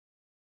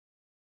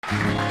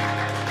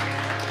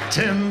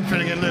Tim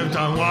Finnegan lived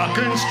on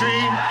Walking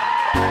Street,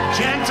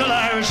 gentle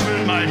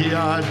Irishman, mighty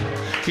odd.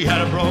 He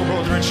had a bro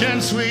both rich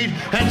and sweet,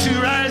 and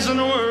to rise in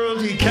the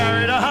world he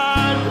carried a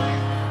heart.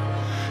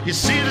 You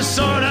see the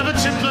sort of a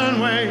Chiplin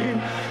way,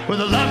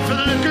 with a love for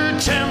the liquor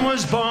Tim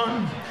was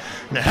born.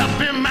 And to help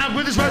him out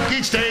with his work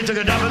each day, took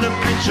a dump of the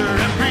preacher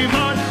every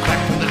morn.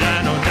 Back from the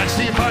dino, that's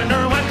the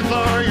partner, wet the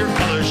floor, your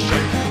colors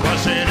shake.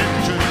 Wasn't it the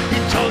truth? He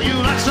told you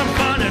lots of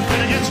fun at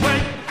Finnegan's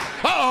Wake.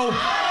 Uh-oh!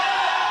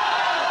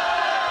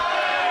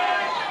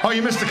 Oh,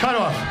 you missed the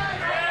cutoff.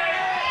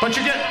 But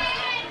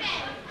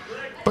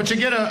you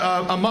get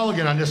a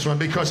mulligan on this one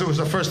because it was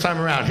the first time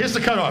around. Here's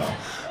the cutoff.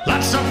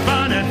 Lots of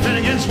fun at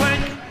Finnegan's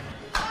Wake.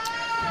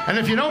 And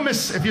if you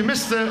missed the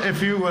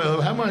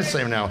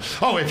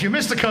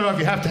cutoff,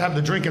 you have to have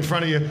the drink in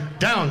front of you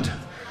downed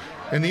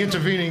in the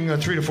intervening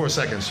 3 to 4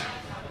 seconds.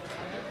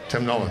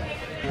 Tim Nolan.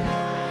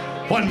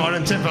 One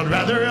morning, Tim felt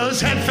rather ill.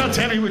 His head felt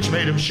heavy, which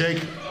made him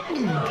shake.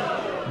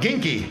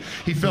 Ginky.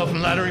 He fell from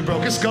the ladder, he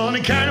broke his skull, and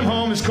he carried him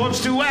home, his corpse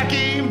too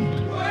wacky.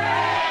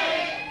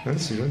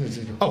 Let's see.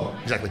 Oh,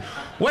 exactly.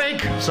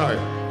 Wake. Sorry.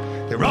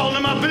 They rolled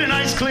him up in a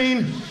nice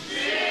clean.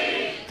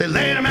 They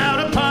laid him out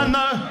upon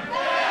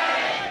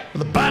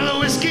with a bottle of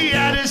whiskey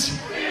at his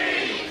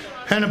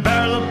and a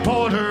barrel of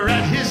porter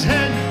at his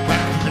head.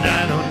 Whack the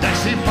dino,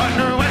 that's the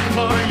partner, wet the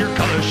floor, your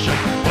colors shook.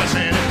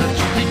 Wasn't it the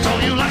truth? He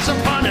told you lots of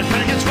fun at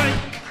Finnegan's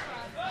Wake.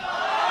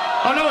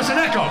 Oh, no, it's an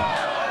echo.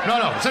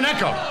 No, it's an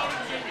echo.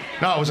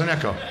 No, it was an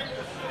echo.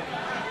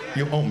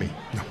 You owe me.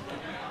 No.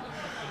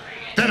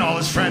 Then all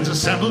his friends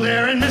assembled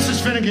there, and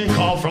Mrs. Finnegan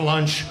called for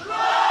lunch.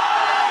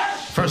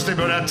 First they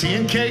brought out tea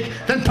and cake,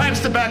 then pipes,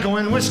 tobacco,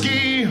 and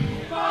whiskey.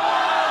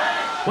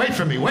 Wait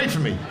for me.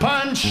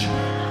 Punch.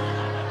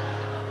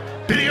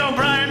 Biddy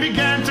O'Brien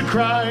began to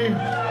cry.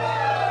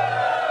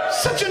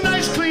 Such a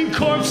nice, clean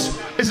corpse.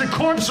 Is it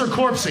corpse or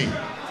corpsey?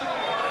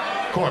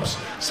 Corpse.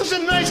 Such a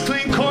nice,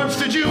 clean corpse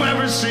did you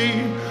ever see?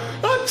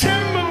 A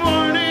timber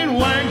morning,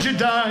 why'd you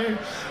die?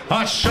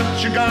 Ah,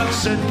 shut your gob,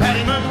 said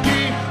Patty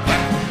McGee.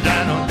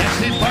 Down on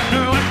Dixie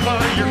partner, what for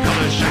your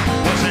colors shook?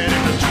 Wasn't it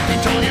the truth? He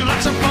told you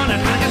lots of fun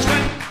at Finnegan's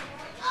Wake.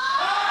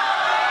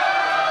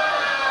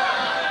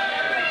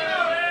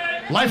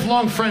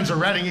 Lifelong friends are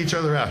ratting each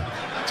other out.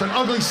 It's an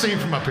ugly scene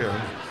from up here.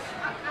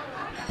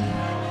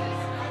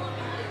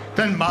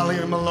 Then Molly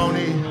and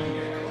Maloney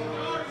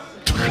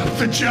took up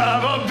the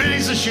job. Oh, Biddy,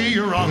 says she,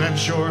 you're wrong, I'm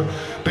sure.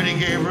 Biddy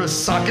gave her a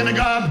sock and a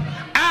gob.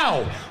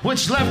 Ow!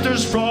 Which left her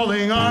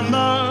sprawling on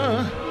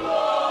the...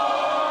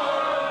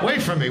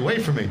 Wait for me.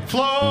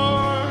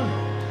 Floor.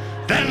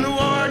 Then the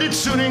war did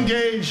soon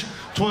engage.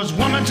 'Twas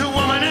woman to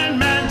woman and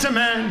man to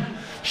man.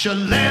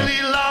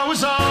 Shillelagh law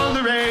was all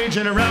the rage,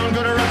 and a round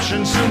good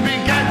eruption soon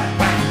began.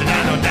 Whack the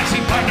dino,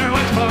 dancing partner,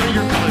 what for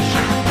your colors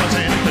shook?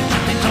 Wasn't it the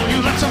truth? He told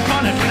you lots of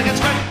fun at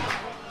Finnegan's Wake.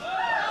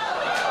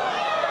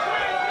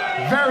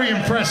 Very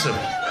impressive.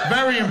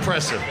 Very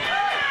impressive.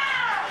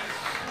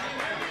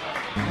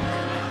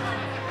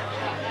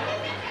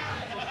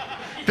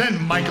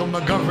 Then Michael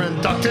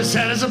McGovern ducked his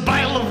head as a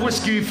bottle of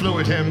whiskey flew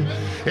at him.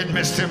 It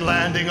missed him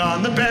landing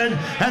on the bed,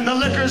 and the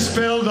liquor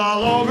spilled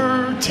all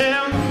over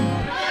Tim.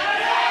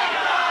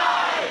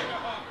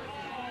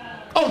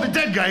 Oh, the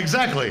dead guy,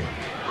 exactly.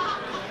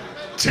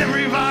 Tim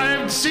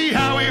revived, see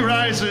how he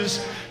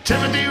rises.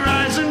 Timothy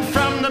rising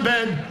from the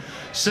bed.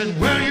 Said,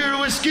 whirl your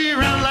whiskey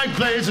around like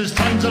blazes.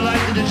 Tons of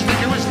light, did you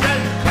think it was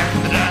dead? Back to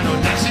the dino,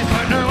 dancing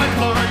partner, wet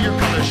floor, your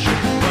colors shook.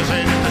 Wasn't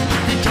it the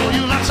truth? He told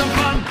you lots of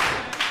fun.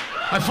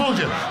 I fooled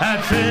you.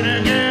 At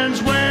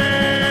Finnegan's Wake.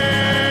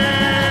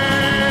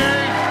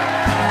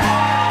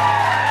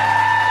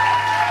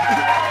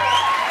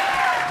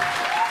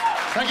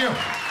 Thank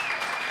you.